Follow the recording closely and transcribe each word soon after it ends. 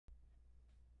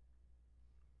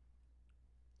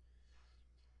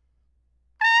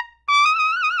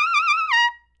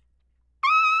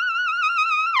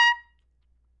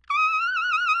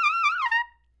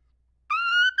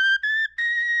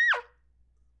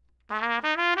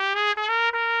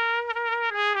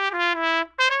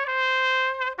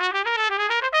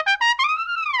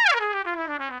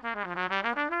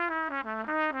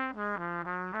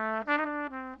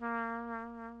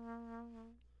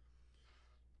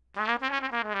This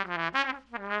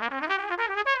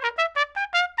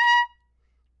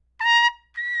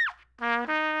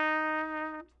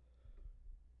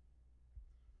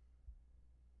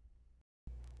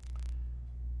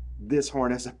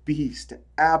horn is a beast,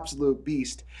 absolute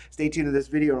beast. Stay tuned to this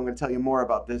video and I'm going to tell you more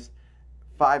about this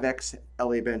 5X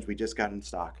LA Benge we just got in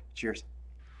stock. Cheers.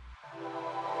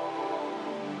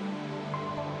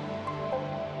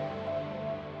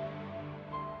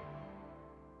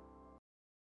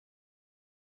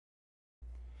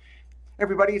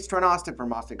 Everybody, it's Trent Austin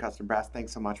from Austin Custom Brass.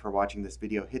 Thanks so much for watching this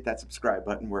video. Hit that subscribe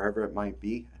button wherever it might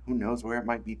be. Who knows where it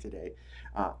might be today.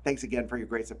 Thanks again for your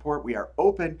great support. We are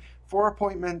open for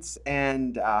appointments,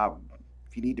 and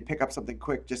if you need to pick up something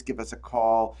quick, just give us a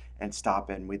call and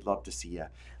stop in. We'd love to see you.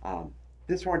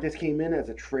 This horn just came in as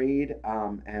a trade,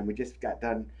 and we just got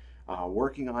done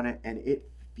working on it, and it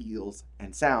feels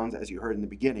and sounds, as you heard in the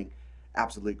beginning,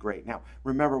 absolutely great. Now,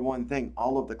 remember one thing,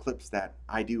 all of the clips that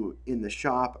I do in the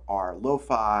shop are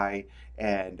lo-fi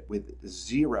and with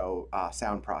zero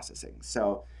sound processing.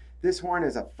 So this horn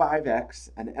is a 5X,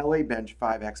 an LA Benge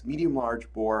 5X, medium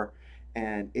large bore,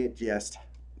 and it just,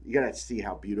 you gotta see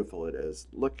how beautiful it is.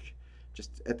 Look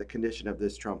just at the condition of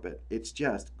this trumpet. It's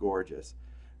just gorgeous.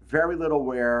 Very little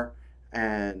wear,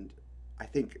 and I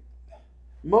think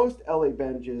most LA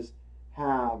Benges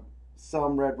have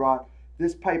some red rot.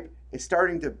 This pipe is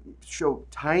starting to show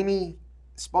tiny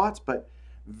spots, but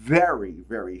very,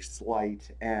 very slight,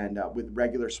 and with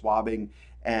regular swabbing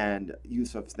and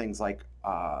use of things like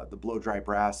the blow dry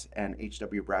brass and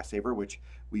HW brass saver, which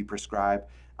we prescribe,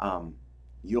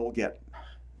 you'll get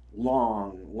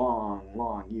long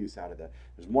use out of that.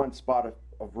 There's one spot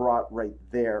of rot right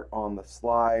there on the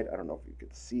slide. I don't know if you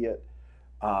could see it,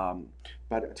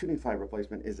 but a tuning slide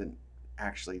replacement isn't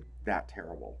actually that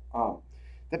terrible.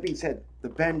 That being said, the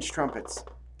Benge trumpets,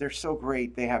 they're so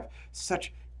great. They have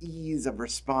such ease of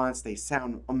response. They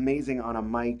sound amazing on a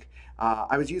mic.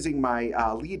 I was using my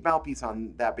lead mouthpiece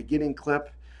on that beginning clip,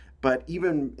 but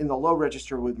even in the low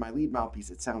register with my lead mouthpiece,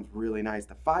 it sounds really nice.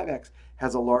 The 5X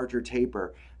has a larger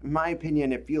taper. In my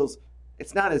opinion,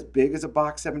 it's not as big as a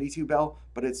box 72 bell,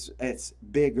 but it's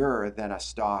bigger than a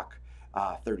stock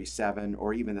 37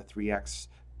 or even the 3X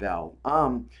bell.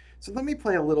 So let me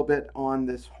play a little bit on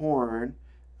this horn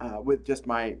with just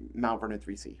my Mount Vernon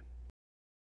 3C.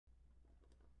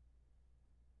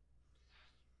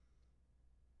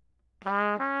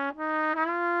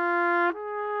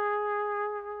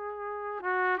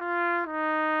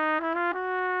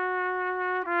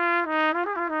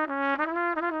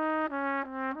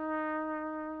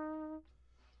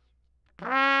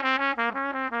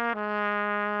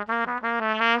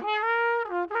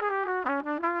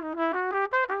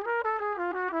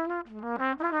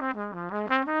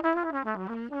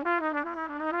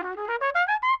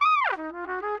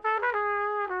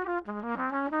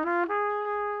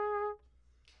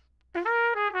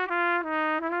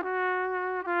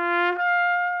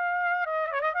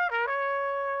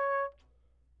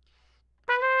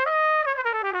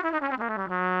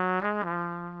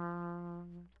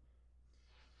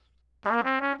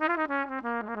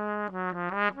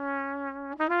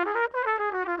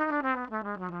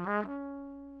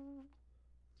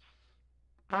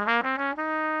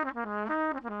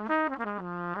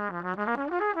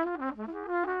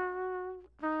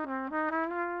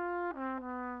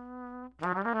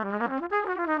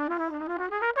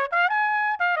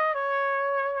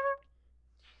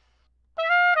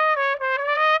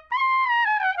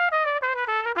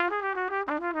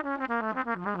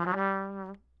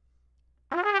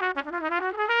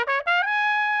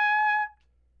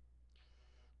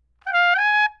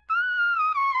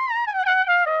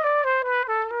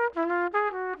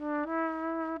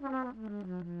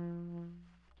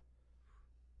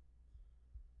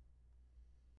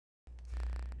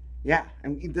 Yeah,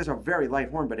 and there's a very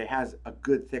light horn, but it has a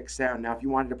good thick sound. Now, if you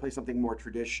wanted to play something more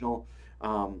traditional,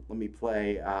 let me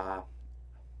play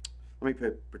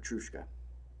Petrushka.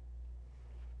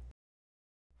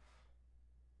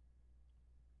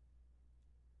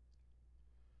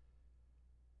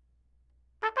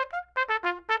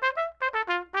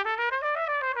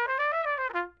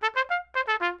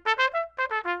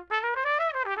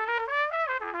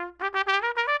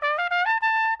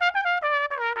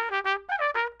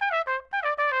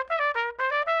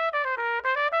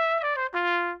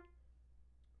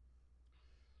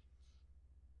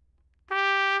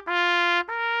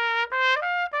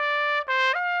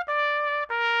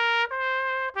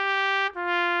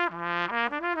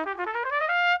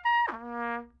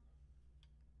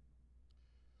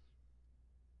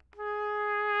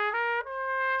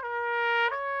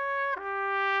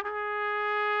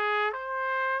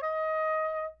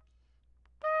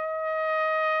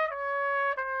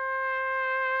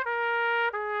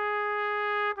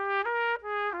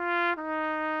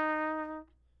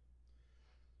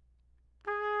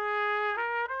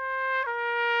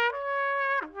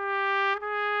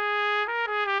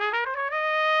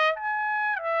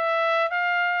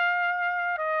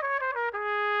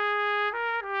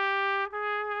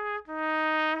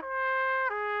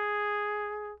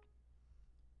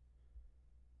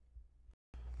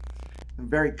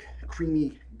 Very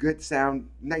creamy, good sound,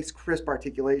 nice crisp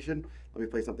articulation. Let me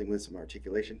play something with some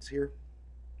articulations here.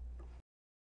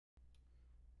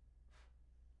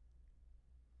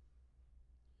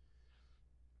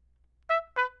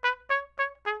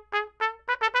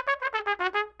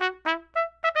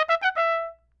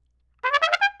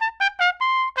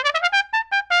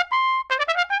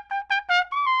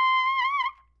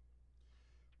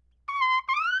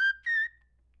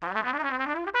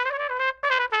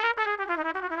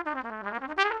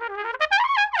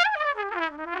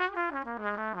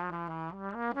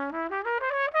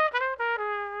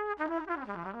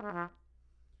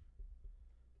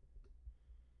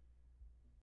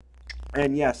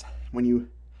 And yes, when you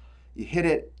hit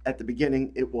it at the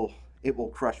beginning, it will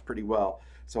crush pretty well.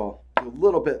 So do a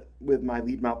little bit with my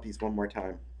lead mouthpiece one more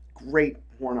time. Great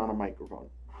horn on a microphone.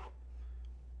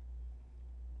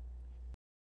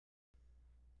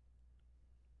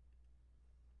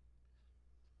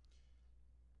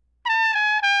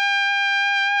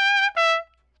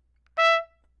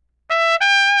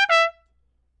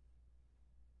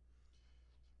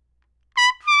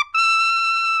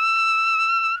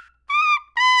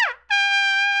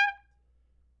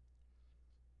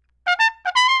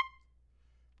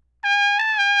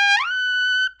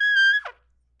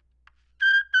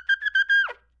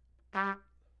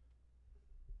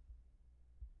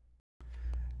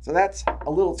 So that's a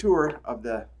little tour of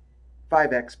the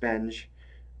 5X Benge,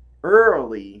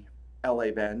 early LA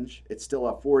Benge. It's still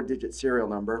a 4-digit serial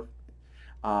number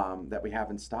that we have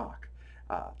in stock.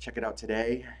 Check it out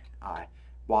today.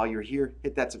 While you're here,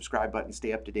 hit that subscribe button,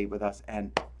 stay up to date with us,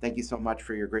 and thank you so much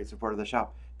for your great support of the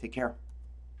shop. Take care.